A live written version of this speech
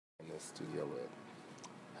studio with.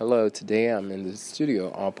 Hello, today I'm in the studio,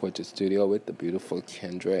 All Portrait Studio, with the beautiful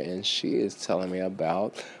Kendra, and she is telling me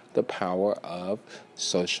about the power of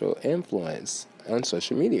social influence on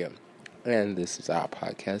social media. And this is our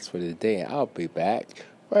podcast for today. I'll be back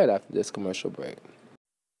right after this commercial break.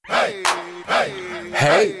 Hey, hey,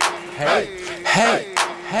 hey, hey, hey,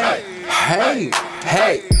 hey, hey, hey,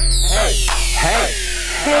 hey, hey,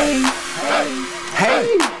 hey,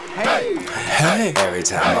 hey, hey. Every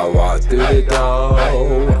time I walk through the door,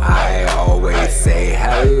 I always say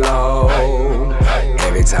hello.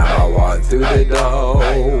 Every time I walk through the door,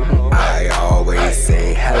 I always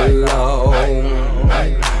say hello.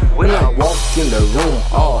 When I walk in the room,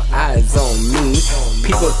 all eyes on me.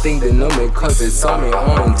 People think they know me cause they saw me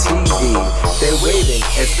on TV. They waiting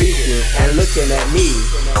and speaking and looking at me.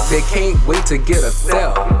 They can't wait to get a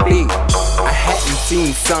selfie. I hadn't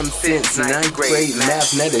seen some since 9th grade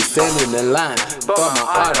mathematics, standing in line for my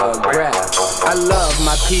autograph. I love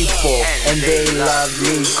my people and they love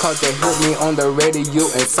me cause they heard me on the radio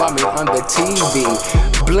and saw me on the TV.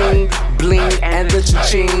 Bling, bling and the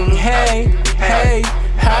cha-ching. Hey, hey,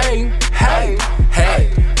 hey, hey, hey,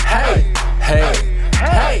 hey, hey,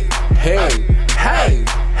 hey, hey, hey,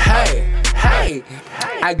 hey, hey.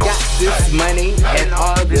 I got this money and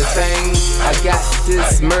all this fame. I got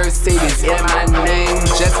this Mercedes in my name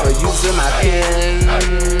just for using my pen.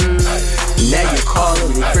 Now you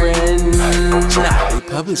calling me friend.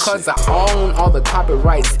 Cause I own all the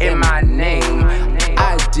copyrights in my name.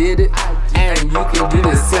 I did it and you can do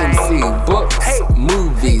the same. See, books,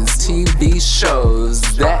 movies, TV shows,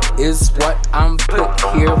 that is what I'm put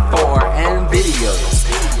here for. And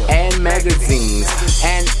videos and magazines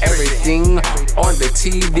and everything on the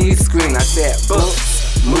TV screen. I said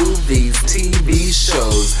books, movies, TV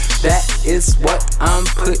shows, that is what I'm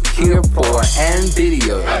put here for. And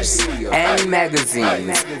videos and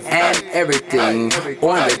magazines and everything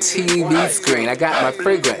on the TV screen. I got my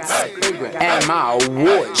fragrance and my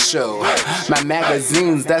award show, my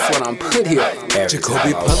magazines, that's what I'm put here.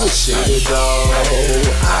 Jacoby Publishing.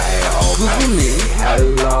 Google me,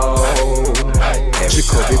 hello.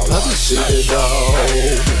 Jacoby Publishing.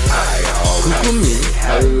 Google me,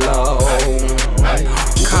 hello.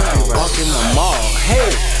 Copy walk in the mall,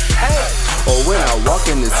 hey, hey. Or when I walk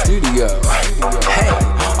in the studio, hey.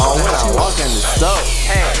 Or when I walk in the store,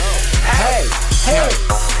 hey, hey, hey,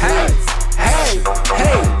 hey, hey,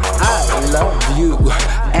 hey. I love you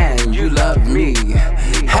and you love me.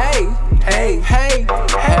 Hey, hey, hey,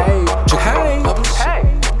 hey, hey, hey,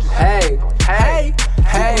 hey, hey,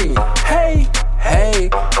 hey, hey,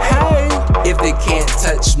 hey. If they can't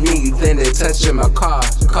touch me, then they touching my car.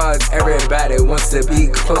 Cause everybody wants to be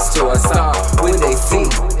close to a star. When they see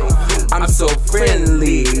I'm so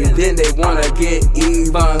friendly, then they wanna get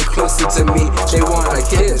even closer to me. They want a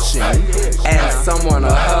kiss and someone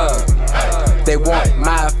a hug. They want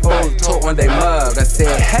my photo on their mug. I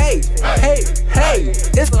said, hey, hey, hey,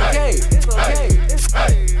 it's okay, it's okay, it's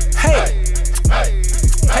hey, hey,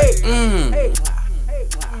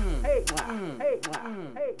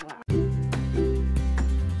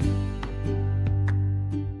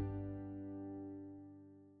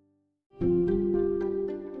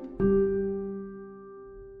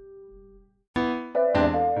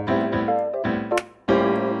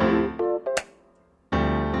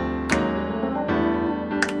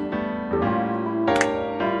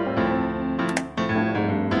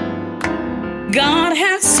 God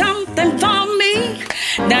has something for me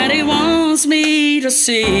that He wants me to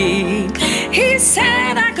see. He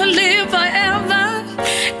said I could live forever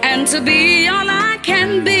and to be all I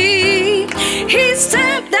can be. He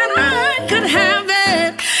said that I could have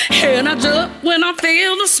it, and I jump when I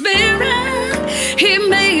feel the Spirit. He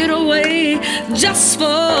made a way just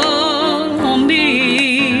for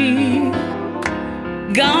me.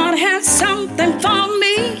 God has something for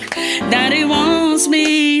me that He wants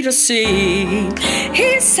me to see.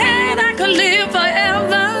 He said I could live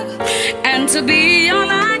forever and to be all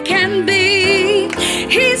I can be.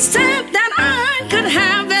 He said that I could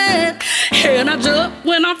have it, and I jump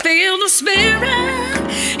when I feel the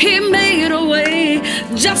Spirit. He made a way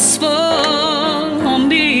just for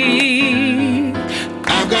me.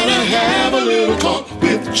 I've gotta have a little talk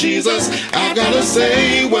with Jesus. I've gotta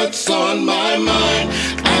say what's on my mind.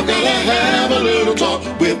 I've gotta have a little talk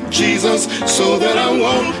with Jesus so that I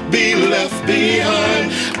won't be left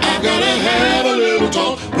behind. I've gotta have a little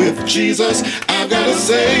talk with Jesus. I've gotta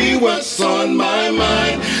say what's on my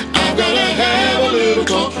mind. I've gotta have a little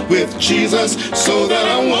talk with Jesus so that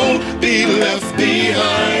I won't be left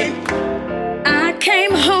behind. I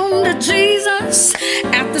came home to Jesus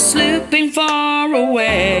after slipping far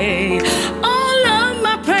away. All of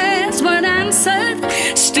my prayers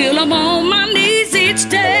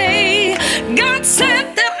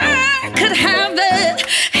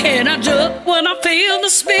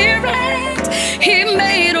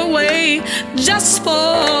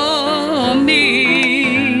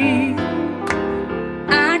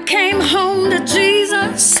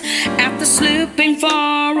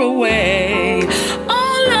far away.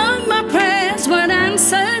 All of my prayers weren't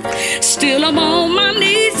answered. Still I'm on my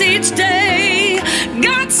knees each day.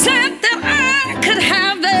 God said that I could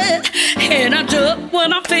have it, and I jump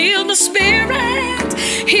when I feel the Spirit.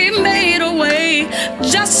 He made a way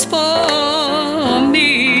just for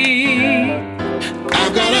me.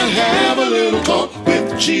 I've gotta have a little talk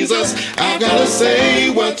with Jesus. I've gotta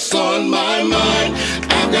say what's on my mind.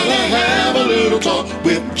 I've gotta have a little talk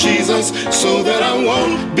with Jesus so that I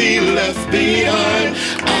won't be left behind.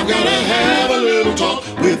 I've gotta have a little talk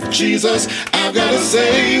with Jesus. I've gotta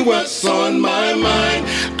say what's on my mind.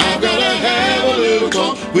 I've gotta have a little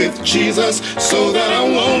talk with Jesus so that I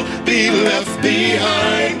won't be left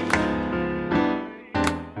behind.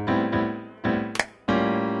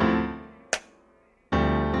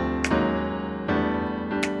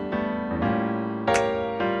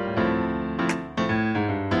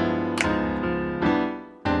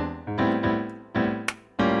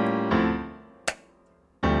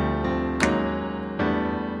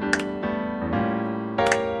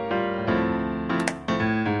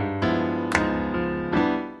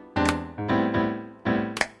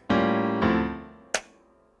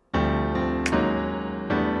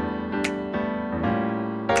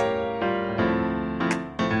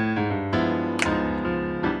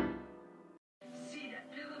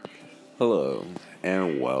 Hello,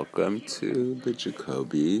 and welcome to the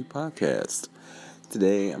Jacoby Podcast.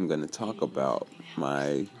 Today I'm going to talk about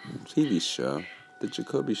my TV show, The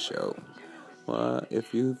Jacoby Show. Well,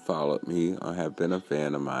 if you followed me or have been a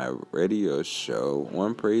fan of my radio show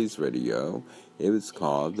on Praise Radio, it was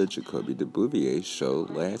called The Jacoby de Bouvier Show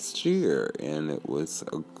last year, and it was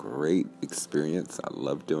a great experience. I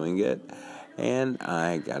loved doing it, and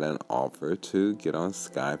I got an offer to get on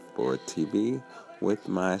Sky 4 TV with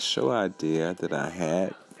my show idea that I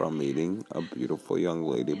had from meeting a beautiful young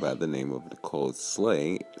lady by the name of Nicole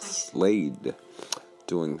Slade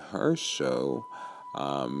doing her show.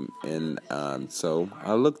 So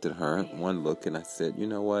I looked at her one look and I said, you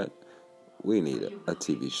know what? We need a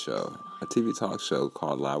TV show, a TV talk show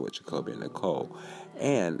called Live with Jacoby and Nicole.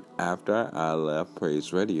 And after I left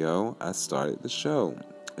Praise Radio, I started the show.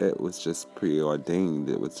 It was just preordained.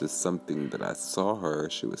 It was just something that I saw her.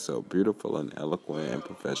 She was so beautiful and eloquent and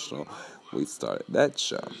professional. We started that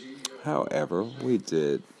show. However, we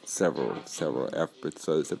did several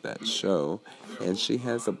episodes of that show, and she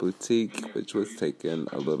has a boutique which was taking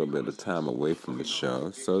a little bit of time away from the show.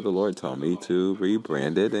 So the Lord told me to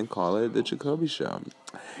rebrand it and call it The Jacoby Show.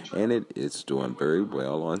 And it is doing very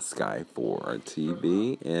well on Sky 4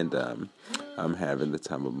 TV, and I'm having the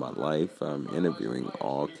time of my life. I'm interviewing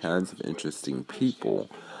all kinds of interesting people,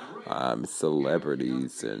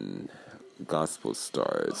 celebrities and gospel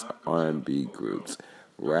stars, R&B groups,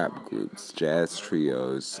 rap groups, jazz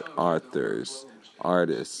trios, authors,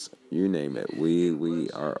 artists, you name it. We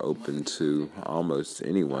are open to almost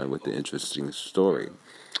anyone with an interesting story.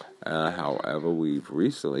 However, we've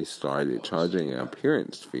recently started charging an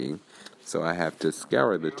appearance fee, so I have to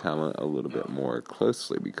scour the talent a little bit more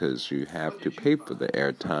closely because you have to pay for the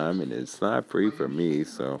airtime, and it's not free for me,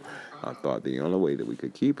 so I thought the only way that we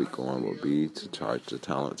could keep it going would be to charge the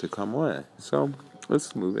talent to come on. So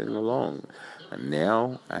let's move it along. And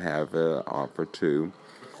now I have an offer to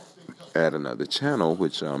add another channel,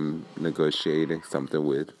 which I'm negotiating something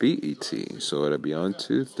with BET, so it'll be on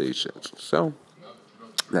 2 stations. So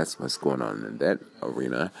that's what's going on in that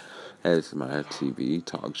arena as my TV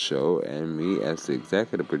talk show and me as the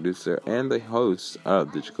executive producer and the host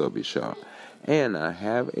of The Jacoby Show. And I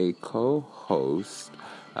have a co-host,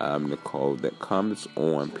 Nicole, that comes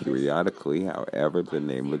on periodically. However, the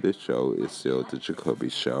name of the show is still The Jacoby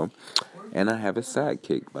Show. And I have a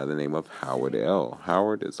sidekick by the name of Howard L.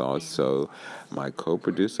 Howard is also my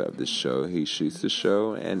co-producer of the show. He shoots the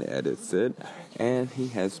show and edits it, and he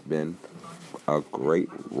has been a great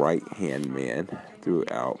right-hand man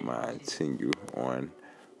throughout my tenure on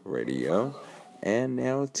radio and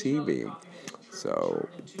now TV. So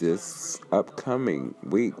this upcoming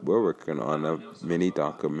week, we're working on a mini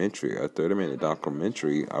documentary, a 30-minute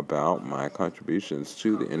documentary about my contributions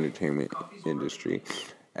to the entertainment industry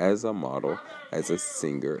as a model, as a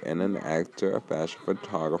singer, and an actor, a fashion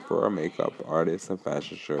photographer, a makeup artist, a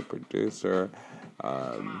fashion show producer,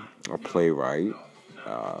 a playwright,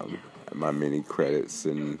 my many credits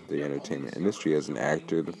in the entertainment industry as an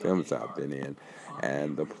actor, the films I've been in,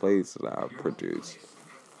 and the plays that I've produced.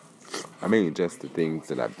 I mean, just the things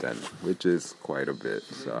that I've done, which is quite a bit.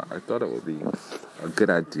 So I thought it would be a good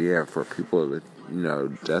idea for people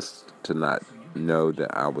to, just to not know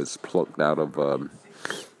that I was plucked out of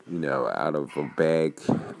out of a bag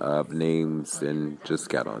of names and just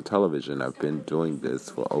got on television. I've been doing this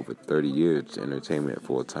for over 30 years, entertainment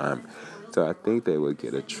full time. So I think they would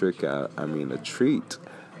get a treat out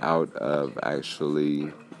of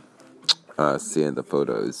actually seeing the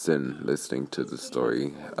photos and listening to the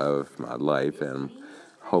story of my life, and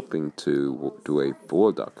hoping to do a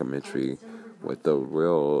full documentary with a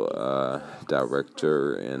real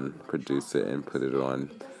director and produce it and put it on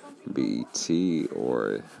BET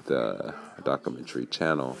or the documentary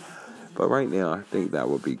channel. But right now, I think that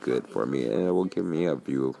would be good for me, and it will give me a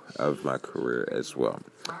view of my career as well.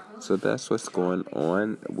 So that's what's going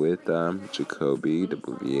on with Jacoby de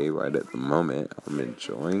Bouvier right at the moment. I'm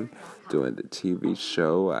enjoying doing the TV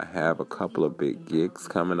show. I have a couple of big gigs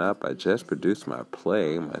coming up. I just produced my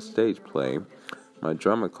stage play, my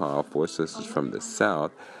drama called Four Sisters from the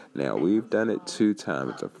South. Now, we've done it 2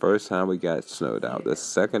 times. The first time we got snowed out. The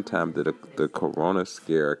second time the corona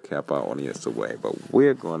scare kept our audience away. But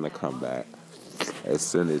we're going to come back as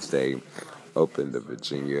soon as they open the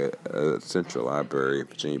Virginia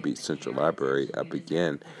Beach Central Library up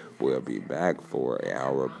again. We'll be back for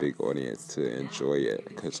our big audience to enjoy it.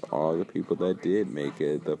 Because all the people that did make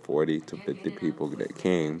it, the 40 to 50 people that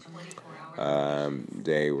came,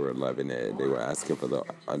 they were loving it. They were asking for the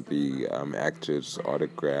actors'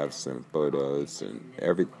 autographs and photos, and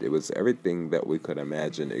it was everything that we could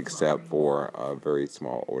imagine except for a very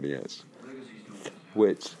small audience,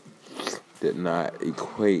 which did not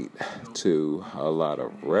equate to a lot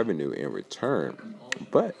of revenue in return.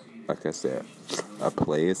 But like I said, a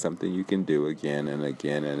play is something you can do again and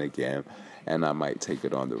again and again. And I might take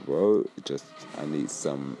it on the road. I need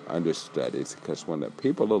some understudies, because when the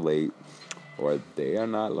people are late or they are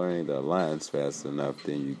not learning the lines fast enough,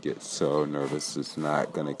 then you get so nervous it's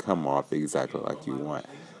not going to come off exactly like you want.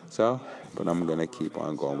 But I'm going to keep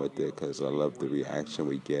on going with it, because I love the reaction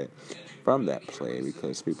we get from that play,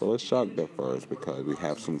 because people are shocked at first because we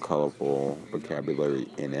have some colorful vocabulary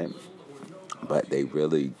in it, but they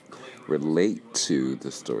really relate to the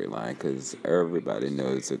storyline, because everybody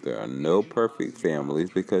knows that there are no perfect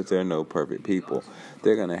families, because there are no perfect people.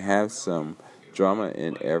 They're going to have some drama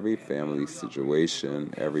in every family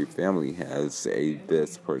situation. Every family has a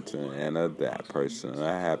this person and a that person,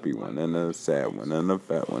 a happy one and a sad one and a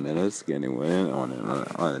fat one and a skinny one, and on and on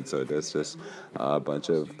and on. So there's just a bunch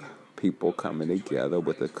of people coming together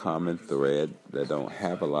with a common thread that don't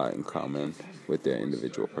have a lot in common with their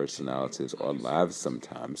individual personalities or lives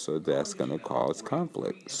sometimes. So that's going to cause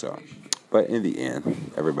conflict. But in the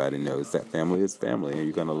end, everybody knows that family is family, and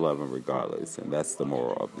you're going to love them regardless. And that's the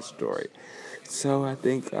moral of the story. So I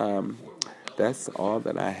think that's all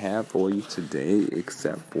that I have for you today,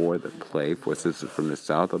 except for the play Four Sisters from the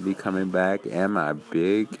South will be coming back, and my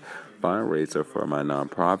big fundraiser for my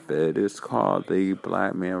nonprofit is called the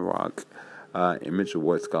Black Man Rock Image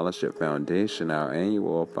Award Scholarship Foundation. Our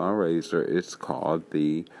annual fundraiser is called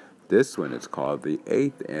the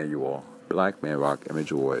 8th Annual Black Man Rock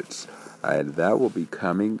Image Awards. And that will be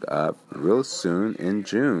coming up real soon in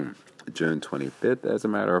June 25th, as a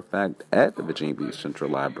matter of fact, at the Virginia Beach Central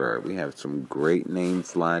Library. We have some great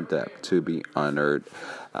names lined up to be honored.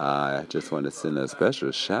 I just want to send a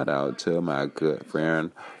special shout out to my good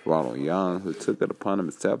friend Ronald Young, who took it upon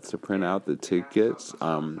himself to print out the tickets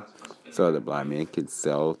so the blind men can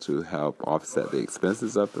sell to help offset the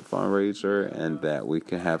expenses of the fundraiser, and that we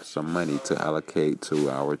can have some money to allocate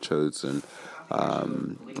to our chosen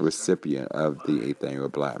recipient of the 8th Annual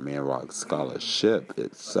Black Man Rock Scholarship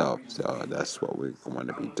itself. So that's what we're going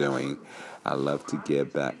to be doing. I love to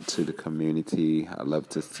give back to the community. I love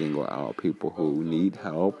to single out people who need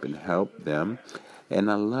help and help them. And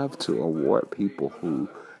I love to award people who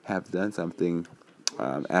have done something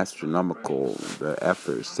astronomical, the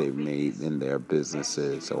efforts they've made in their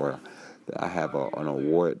businesses. Or I have an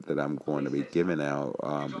award that I'm going to be giving out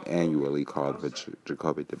annually called the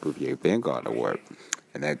Jacoby de Bouvier Vanguard Award.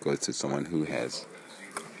 And that goes to someone who has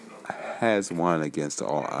won against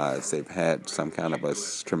all odds. They've had some kind of a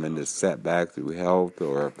tremendous setback through health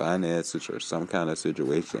or finances or some kind of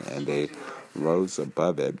situation, and they rose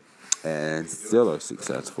above it and still are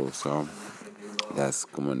successful. So that's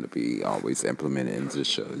going to be always implemented into the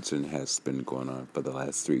shows, and has been going on for the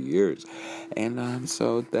last 3 years. And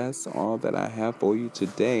so that's all that I have for you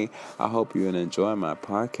today. I hope you enjoy my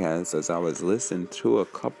podcast. As I was listening to a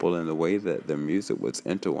couple and the way that the music was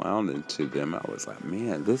interwound into them, I was like,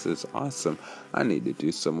 man, this is awesome. I need to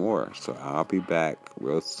do some more. So I'll be back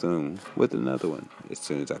real soon with another one as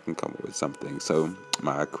soon as I can come up with something. So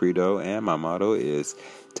my credo and my motto is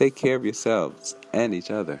take care of yourselves and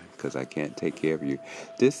each other, because I can't take care of you.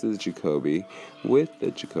 This is Jacoby with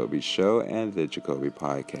The Jacoby Show and The Jacoby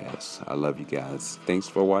Podcast. I love you guys. Thanks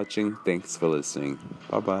for watching. Thanks for listening.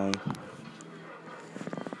 Bye-bye.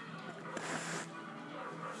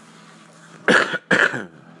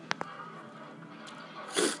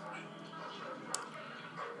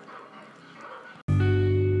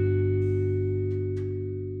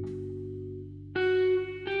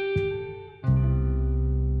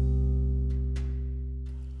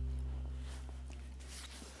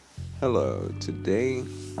 Hello, today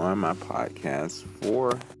on my podcast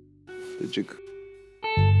for the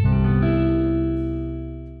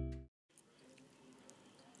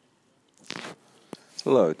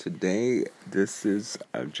Hello, today this is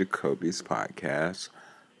Jacoby's podcast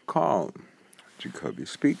called Jacoby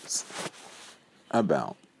Speaks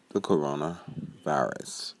about the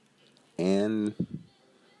coronavirus and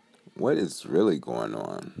what is really going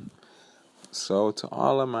on. So to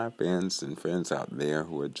all of my fans and friends out there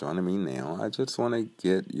who are joining me now, I just want to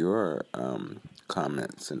get your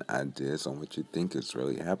comments and ideas on what you think is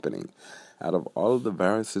really happening. Out of all of the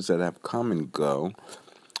viruses that have come and go,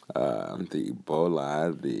 the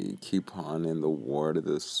Ebola, the keep on in the water,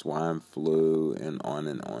 the swine flu, and on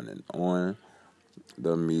and on and on,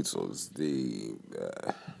 the measles, the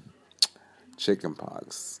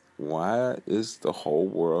chickenpox. Why is the whole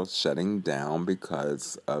world shutting down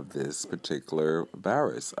because of this particular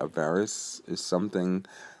virus? A virus is something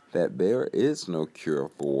that there is no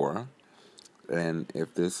cure for. And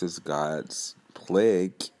if this is God's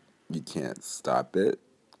plague, you can't stop it.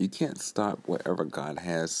 You can't stop whatever God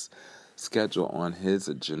has scheduled on his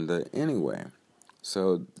agenda anyway.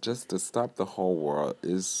 So just to stop the whole world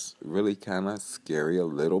is really kind of scary a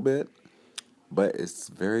little bit. But it's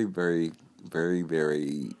very, very, very,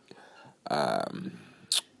 very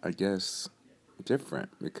I guess, different,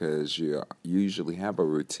 because you usually have a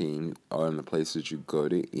routine on the places you go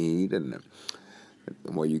to eat and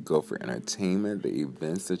where you go for entertainment, the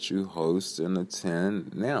events that you host and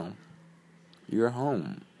attend. Now, you're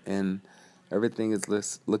home and everything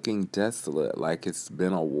is looking desolate, like it's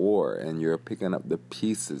been a war and you're picking up the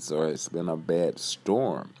pieces, or it's been a bad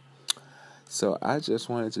storm. So I just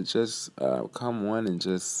wanted to just come on and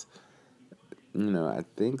just, I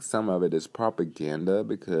think some of it is propaganda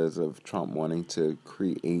because of Trump wanting to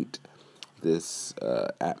create this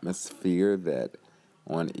atmosphere that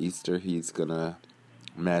on Easter he's going to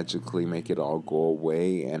magically make it all go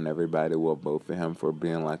away and everybody will vote for him for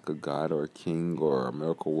being like a god or a king or a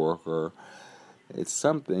miracle worker. It's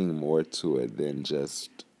something more to it than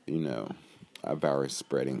just, a virus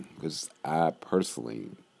spreading. Because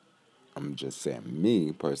I'm just saying,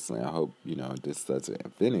 me personally, I hope, this doesn't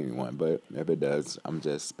offend anyone, but if it does, I'm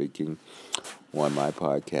just speaking on my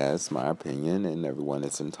podcast, my opinion, and everyone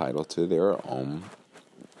is entitled to their own.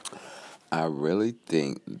 I really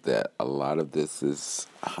think that a lot of this is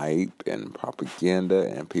hype and propaganda,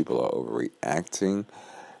 and people are overreacting.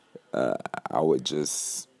 I would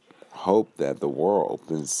just hope that the world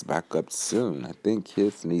opens back up soon. I think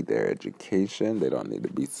kids need their education. They don't need to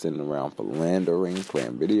be sitting around philandering,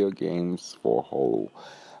 playing video games for a whole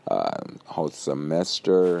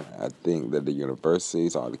semester. I think that the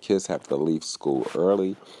universities, all the kids have to leave school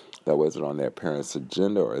early. That wasn't on their parents'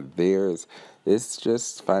 agenda or theirs. It's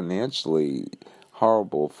just financially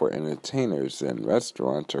horrible for entertainers and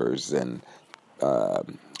restaurateurs and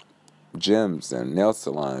gyms and nail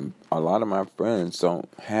salon. A lot of my friends don't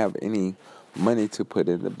have any money to put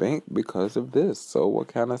in the bank because of this. So what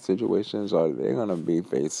kind of situations are they going to be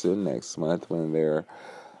facing next month when their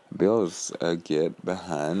bills get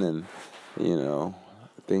behind and,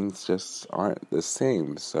 things just aren't the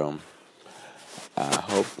same? So I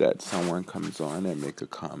hope that someone comes on and make a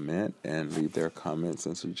comment and leave their comments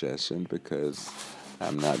and suggestions, because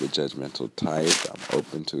I'm not the judgmental type. I'm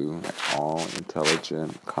open to all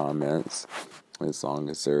intelligent comments as long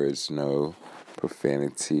as there is no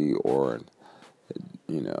profanity or,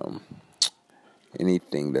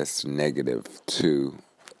 anything that's negative to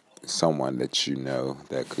someone that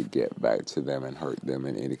that could get back to them and hurt them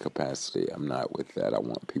in any capacity. I'm not with that. I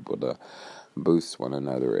want people to boost one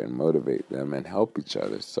another and motivate them and help each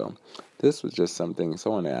other. So this was just something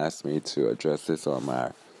someone asked me to address this on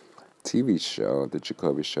my TV show, The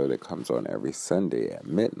Jacoby Show, that comes on every Sunday at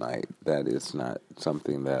midnight. That is not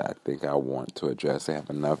something that I think I want to address. I have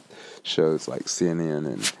enough shows like CNN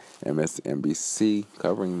and MSNBC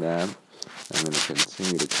covering that. I'm going to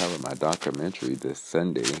continue to cover my documentary this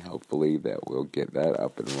Sunday. Hopefully that we'll get that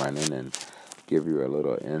up and running and give you a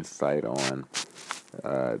little insight on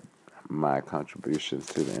my contributions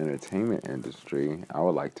to the entertainment industry, I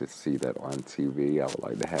would like to see that on TV. I would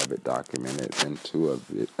like to have it documented into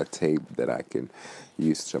a tape that I can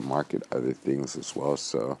use to market other things as well.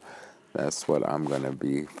 So that's what I'm going to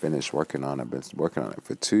be finished working on. I've been working on it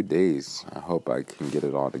for 2 days. I hope I can get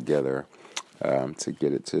it all together to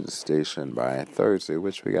get it to the station by Thursday,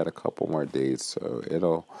 which we got a couple more days. So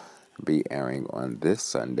it'll be airing on this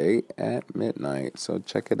Sunday at midnight. So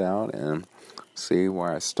check it out and see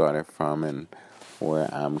where I started from and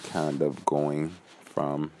where I'm kind of going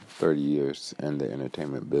from 30 years in the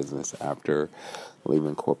entertainment business after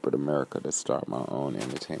leaving corporate America to start my own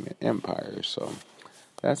entertainment empire. So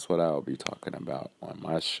that's what I'll be talking about on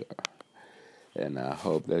my show. And I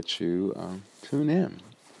hope that you tune in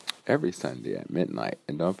every Sunday at midnight.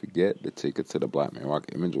 And don't forget, the tickets to the Black Man Rock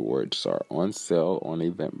Image Awards are on sale on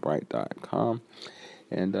Eventbrite.com.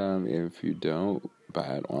 And if you don't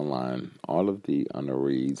buy it online, all of the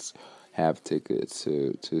honorees have tickets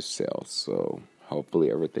to sell. So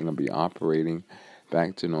hopefully everything will be operating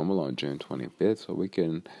back to normal on June 25th so we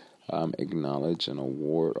can acknowledge and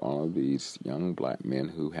award all of these young black men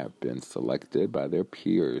who have been selected by their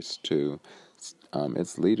peers to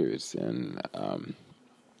as leaders and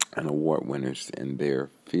award winners in their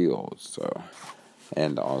fields. So,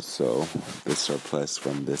 and also the surplus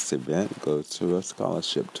from this event goes to a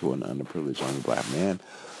scholarship to an underprivileged young black man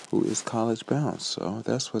who is college bound. So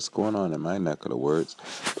that's what's going on in my neck of the woods.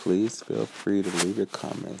 Please feel free to leave your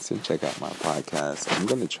comments and check out my podcast. I'm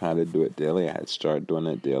going to try to do it daily. I had started doing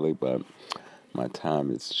it daily, but my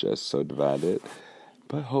time is just so divided.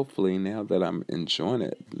 But hopefully now that I'm enjoying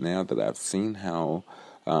it, now that I've seen how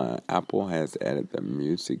Apple has added the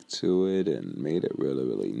music to it and made it really,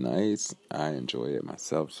 really nice, I enjoy it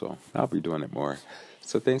myself. So I'll be doing it more.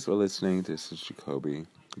 So thanks for listening. This is Jacoby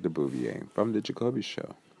the Bouvier from The Jacoby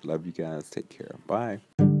Show. Love you guys. Take care. Bye.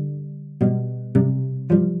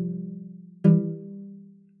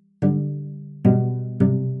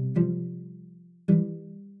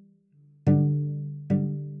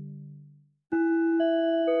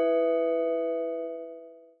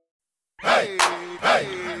 Hey,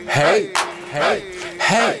 hey, Hey,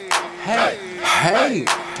 hey, hey, hey,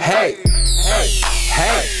 hey, hey,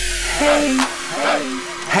 hey,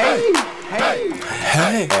 hey, hey,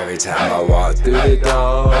 hey. Every time I walk through the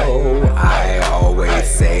door, I always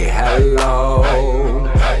say hello.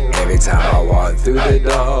 Every time I walk through the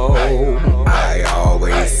door, I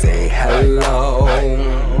always say hello.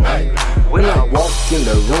 When I walk in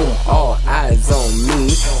the room, all eyes on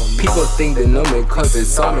me. People think they know me cause they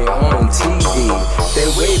saw me on TV. They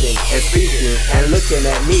waving and speaking and looking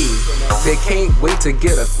at me. They can't wait to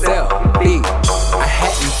get a selfie. I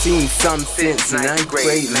hadn't seen some since 9th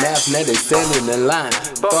grade mathematics standing in line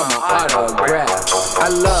for my autograph. I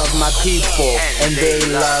love my people and they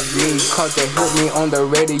love me cause they heard me on the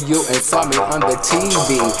radio and saw me on the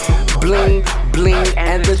TV. Bling, bling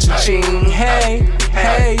and the cha-ching. Hey,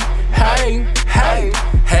 hey, hey, hey,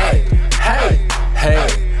 hey, hey, hey.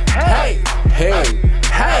 Hey, hey,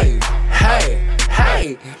 hey, hey,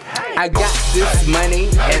 hey. I got this money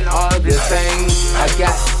and all this fame. I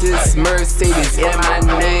got this Mercedes in my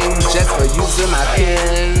name just for using my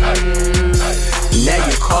pen. Now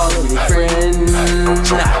you calling me friend.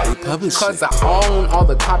 Cause I own all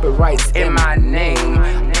the copyrights in my name.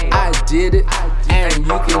 I did it and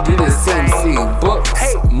you can do the same. See, books,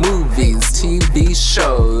 movies, TV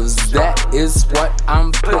shows. That is what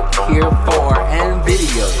I'm put here for. And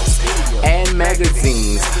videos and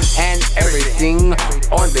magazines and everything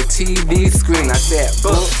on the TV screen. I said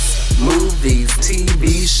books, movies,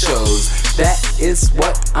 TV shows. That is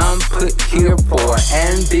what I'm put here for.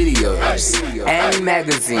 And videos and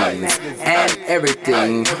magazines and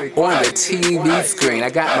everything on the TV screen. I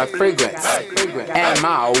got my fragrance and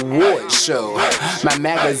my award show. My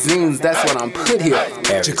magazines, that's what I'm put here.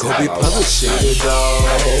 Jacoby Publishing.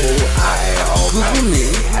 Google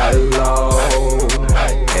me, hello.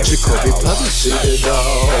 Jacoby Publishing.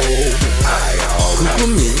 Google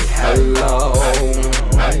me, hello.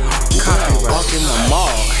 Copy walk in the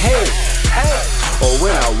mall, hey, hey. Or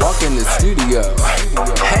when I walk in the studio,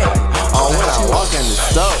 hey. Or when I walk in the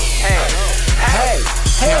store, hey, hey,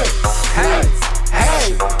 hey, hey, hey,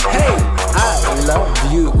 hey. I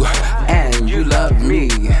love you and you love me.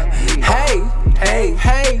 Hey, hey,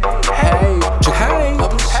 hey, hey, hey,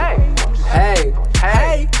 hey, hey,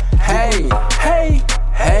 hey, hey,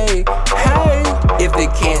 hey, hey. If they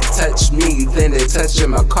can't touch me, then they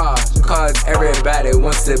touching my car. Cause everybody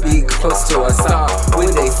wants to be close to a star.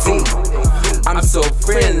 When they see I'm so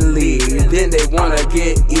friendly, then they wanna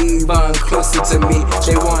get even closer to me.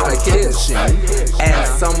 They want a kiss and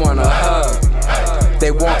someone a hug.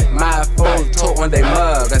 They want my talk when they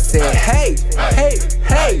mug. I said, hey, hey,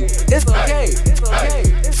 hey, it's okay, it's okay,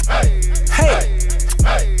 it's hey,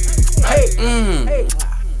 hey,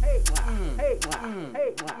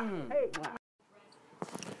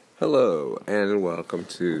 Hello, and welcome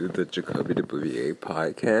to the Jacoby DeBouvier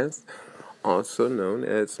podcast, also known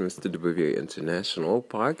as Mr. DeBouvier International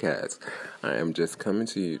Podcast. I am just coming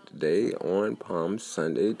to you today on Palm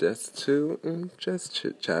Sunday just to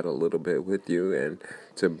chit-chat a little bit with you and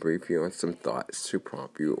to brief you on some thoughts to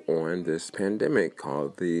prompt you on this pandemic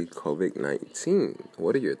called the COVID-19.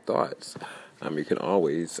 What are your thoughts? You can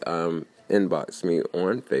always inbox me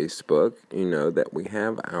on Facebook. You know that we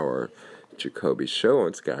have our Jacoby Show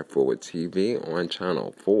on Sky Forward TV on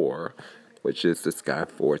Channel 4, which is the Sky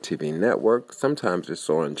 4 TV network. Sometimes it's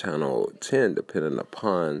on Channel 10, depending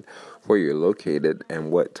upon where you're located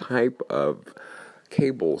and what type of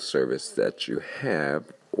cable service that you have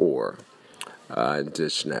or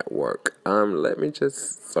dish network. Let me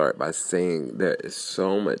just start by saying there is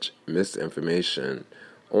so much misinformation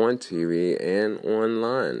on TV and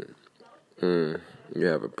online. You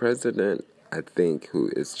have a president, I think, who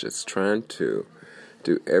is just trying to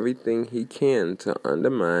do everything he can to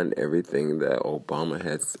undermine everything that Obama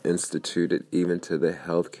has instituted, even to the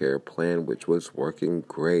healthcare plan, which was working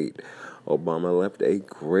great. Obama left a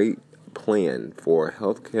great plan for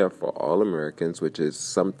healthcare for all Americans, which is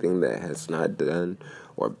something that has not done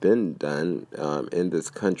or been done in this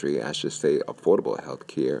country. I should say affordable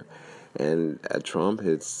healthcare. And Trump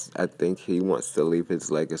I think he wants to leave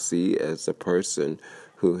his legacy as a person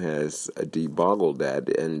who has deboggled that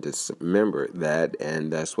and dismembered that,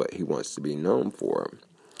 and that's what he wants to be known for.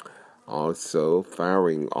 Also,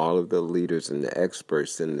 firing all of the leaders and the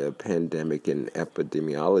experts in the pandemic and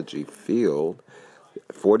epidemiology field,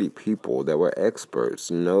 40 people that were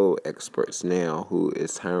experts, no experts now, who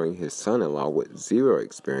is hiring his son-in-law with zero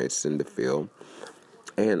experience in the field,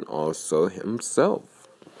 and also himself.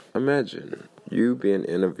 Imagine you being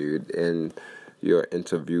interviewed and your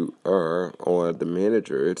interviewer or the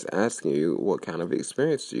manager is asking you, what kind of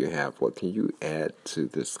experience do you have? What can you add to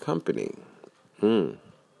this company?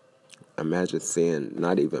 Imagine saying,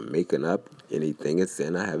 not even making up anything and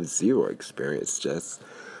saying, I have zero experience, just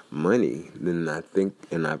money. Then I think,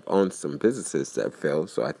 and I've owned some businesses that failed,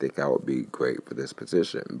 so I think I would be great for this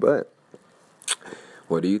position. But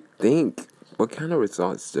what do you think? What kind of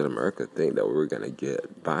results did America think that we were going to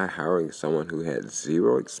get by hiring someone who had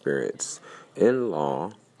zero experience in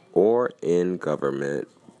law or in government,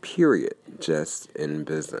 period, just in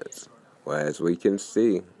business? Well, as we can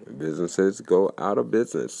see, businesses go out of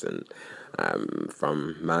business. And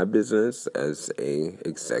from my business as a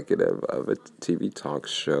executive of a TV talk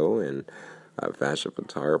show and a fashion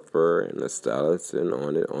photographer and a stylist and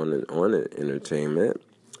on it, entertainment,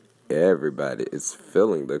 everybody is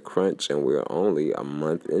feeling the crunch, and we're only a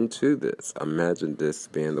month into this. Imagine this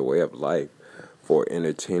being the way of life for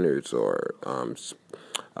entertainers or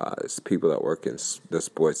people that work in the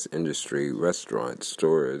sports industry, restaurants,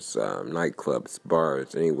 stores, nightclubs,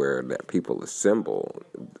 bars, anywhere that people assemble.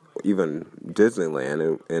 Even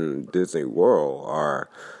Disneyland and Disney World are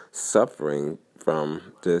suffering from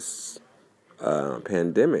this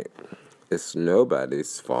pandemic. It's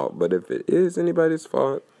nobody's fault, but if it is anybody's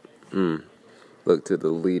fault, look to the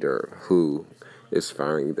leader who is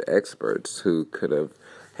firing the experts who could have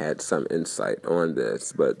had some insight on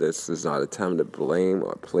this. But this is not a time to blame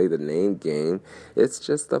or play the name game. It's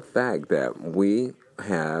just the fact that we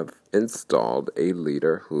have installed a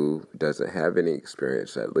leader who doesn't have any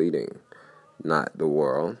experience at leading, not the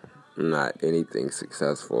world, not anything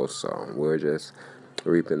successful. So we're just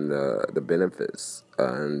reaping the benefits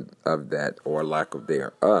of that or lack of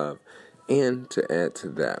thereof. And to add to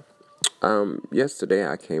that, yesterday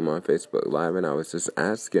I came on Facebook Live and I was just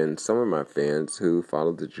asking some of my fans who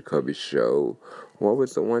followed the Jacoby Show what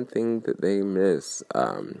was the one thing that they miss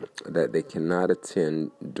that they cannot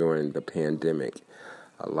attend during the pandemic.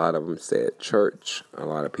 A lot of them said church. A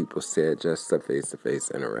lot of people said just the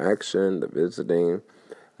face-to-face interaction, the visiting,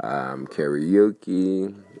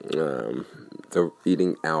 karaoke, the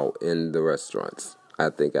eating out in the restaurants.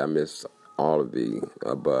 I think I missed all of the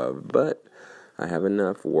above, but I have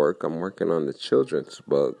enough work. I'm working on the children's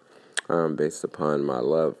book based upon my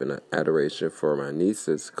love and adoration for my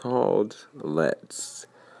nieces called Let's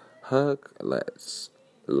Hug, Let's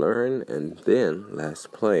Learn, and then Let's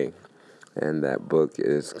Play. And that book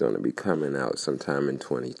is going to be coming out sometime in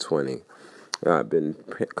 2020. I've been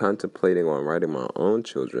contemplating on writing my own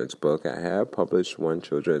children's book. I have published one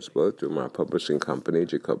children's book through my publishing company,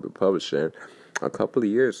 Jacoby Publishing. a couple of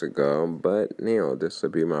years ago, but this will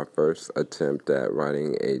be my first attempt at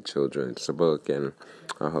writing a children's book, and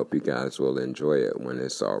I hope you guys will enjoy it when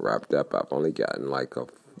it's all wrapped up. I've only gotten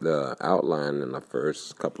the outline and the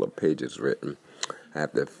first couple of pages written. I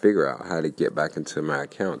have to figure out how to get back into my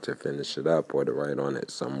account to finish it up or to write on it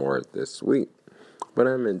some more this week. But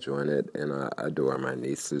I'm enjoying it, and I adore my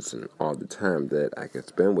nieces and all the time that I can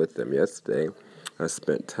spend with them. Yesterday, I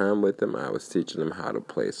spent time with them. I was teaching them how to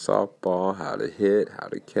play softball, how to hit, how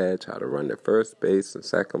to catch, how to run to first base and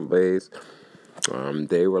second base.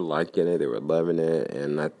 They were liking it. They were loving it.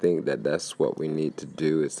 And I think that that's what we need to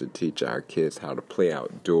do, is to teach our kids how to play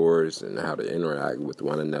outdoors and how to interact with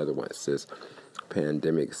one another once this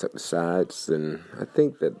pandemic subsides. And I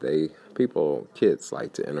think that kids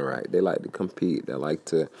like to interact. They like to compete. They like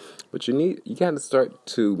to, but you got to start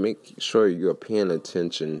to make sure you're paying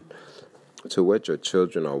attention to what your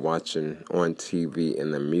children are watching on TV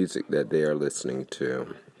and the music that they are listening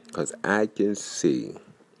to. Because I can see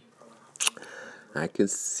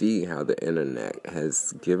how the internet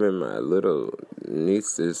has given my little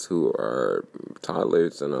nieces, who are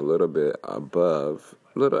toddlers and a little bit above,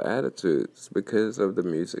 little attitudes because of the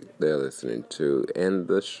music they're listening to and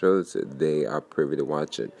the shows that they are privy to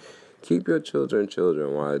watching. Keep your children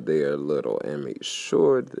while they are little, and make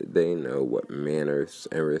sure that they know what manners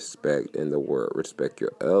and respect and the word respect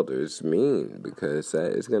your elders mean, because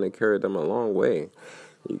that is going to carry them a long way.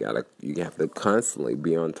 You have to constantly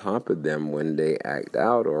be on top of them when they act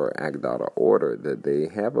out of order, that they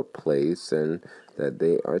have a place and that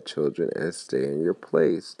they are children, and stay in your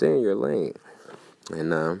place, stay in your lane.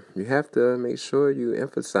 And you have to make sure you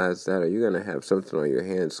emphasize that, or you're going to have something on your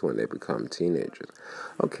hands when they become teenagers.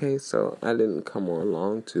 Okay, so I didn't come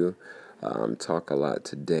along to talk a lot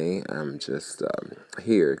today. I'm just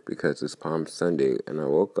here because it's Palm Sunday, and I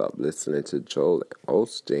woke up listening to Joel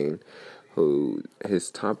Osteen, who his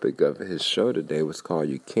topic of his show today was called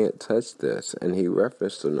 "You Can't Touch This," and he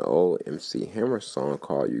referenced an old MC Hammer song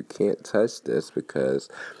called "You Can't Touch This," because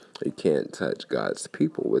you can't touch God's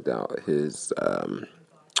people without his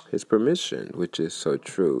permission, which is so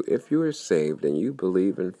true. If you are saved and you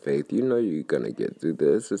believe in faith, you know you're going to get through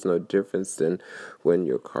this. It's no difference than when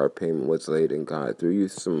your car payment was late and God threw you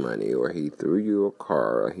some money, or he threw you a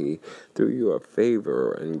car, or he threw you a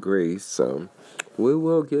favor and grace. So we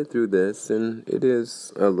will get through this, and it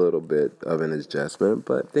is a little bit of an adjustment,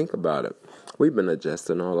 but think about it. We've been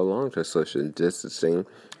adjusting all along to social distancing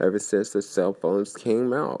ever since the cell phones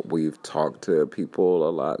came out. We've talked to people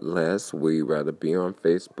a lot less. We rather be on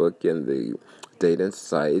Facebook and the dating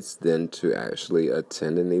sites than to actually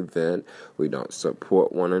attend an event. We don't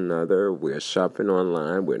support one another. We're shopping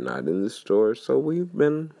online. We're not in the store. So we've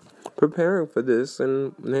been preparing for this,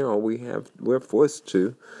 and now we're forced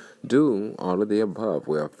to do all of the above.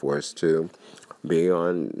 We're forced to be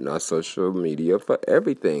on social media for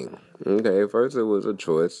everything. Okay, first it was a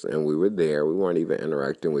choice, and we were there. We weren't even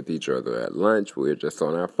interacting with each other at lunch. We were just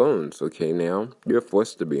on our phones. Okay, now you're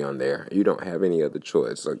forced to be on there. You don't have any other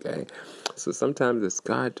choice, okay? So sometimes it's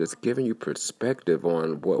God just giving you perspective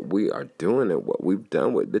on what we are doing and what we've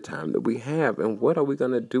done with the time that we have, and what are we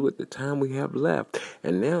going to do with the time we have left.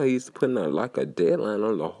 And now he's putting a deadline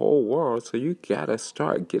on the whole world, so you got to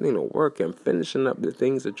start getting to work and finishing up the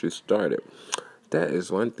things that you started. That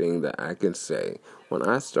is one thing that I can say. When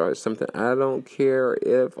I start something, I don't care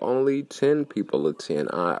if only 10 people attend.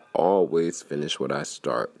 I always finish what I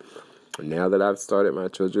start. Now that I've started my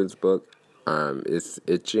children's book, it's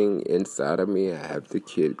itching inside of me. I have to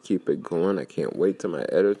keep it going. I can't wait till my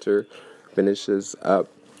editor finishes up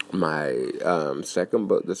my second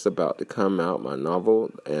book that's about to come out, my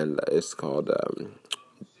novel, and it's called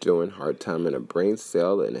Doing Hard Time in a Brain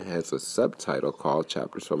Cell, and it has a subtitle called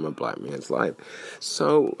Chapters from a Black Man's Life.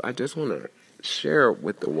 So I just want to share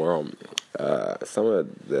with the world some of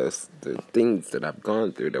the things that I've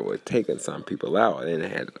gone through that were taking some people out, and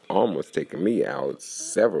it had almost taken me out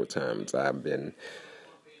several times.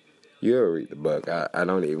 You'll read the book. I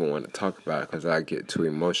don't even want to talk about it because I get too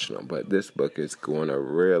emotional, but this book is going to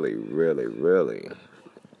really, really, really,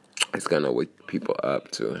 it's going to wake people up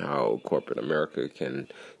to how corporate America can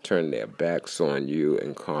turn their backs on you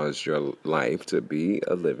and cause your life to be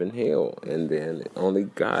a living hell. And then only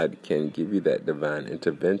God can give you that divine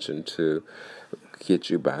intervention to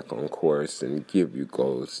get you back on course and give you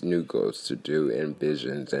goals, new goals to do, and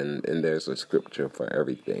visions, and there's a scripture for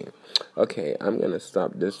everything. Okay, I'm going to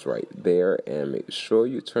stop this right there, and make sure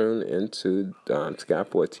you tune into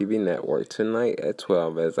Skyport TV Network tonight at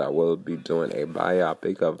 12, as I will be doing a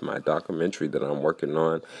biopic of my documentary that I'm working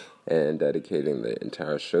on and dedicating the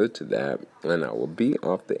entire show to that, and I will be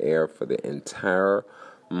off the air for the entire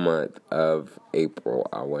month of April.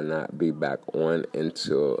 I will not be back on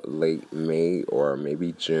until late May or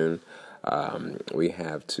maybe June. We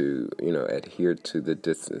have to, adhere to the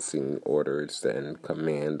distancing orders and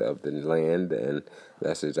command of the land, and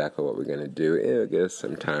that's exactly what we're going to do. It'll give us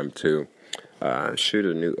some time to shoot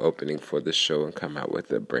a new opening for the show and come out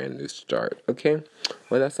with a brand new start. Okay?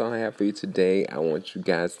 Well, that's all I have for you today. I want you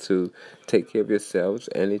guys to take care of yourselves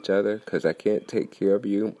and each other, because I can't take care of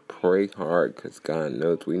you. Pray hard, because God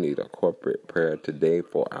knows we need a corporate prayer today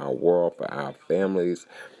for our world, for our families.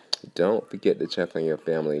 Don't forget to check on your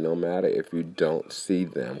family. No matter if you don't see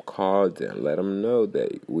them, call them. Let them know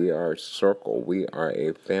that we are a circle. We are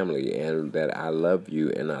a family, and that I love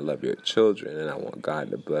you and I love your children, and I want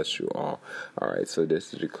God to bless you all. All right, so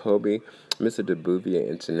this is Jacoby, Mr. DeBouvier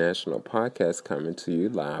International Podcast, coming to you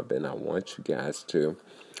live, and I want you guys to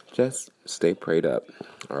just stay prayed up.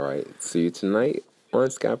 All right, see you tonight on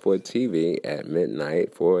Skyport TV at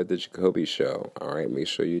midnight for the Jacoby Show. All right, make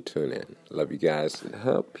sure you tune in. Love you guys.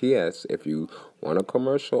 P.S. If you want a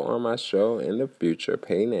commercial on my show in the future,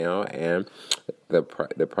 pay now, and the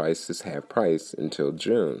prices have price until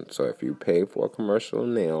June. So if you pay for a commercial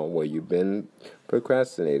now, where you've been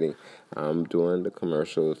procrastinating, I'm doing the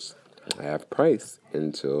commercials half price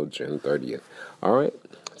until June 30th. All right,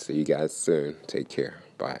 see you guys soon. Take care.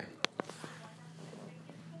 Bye.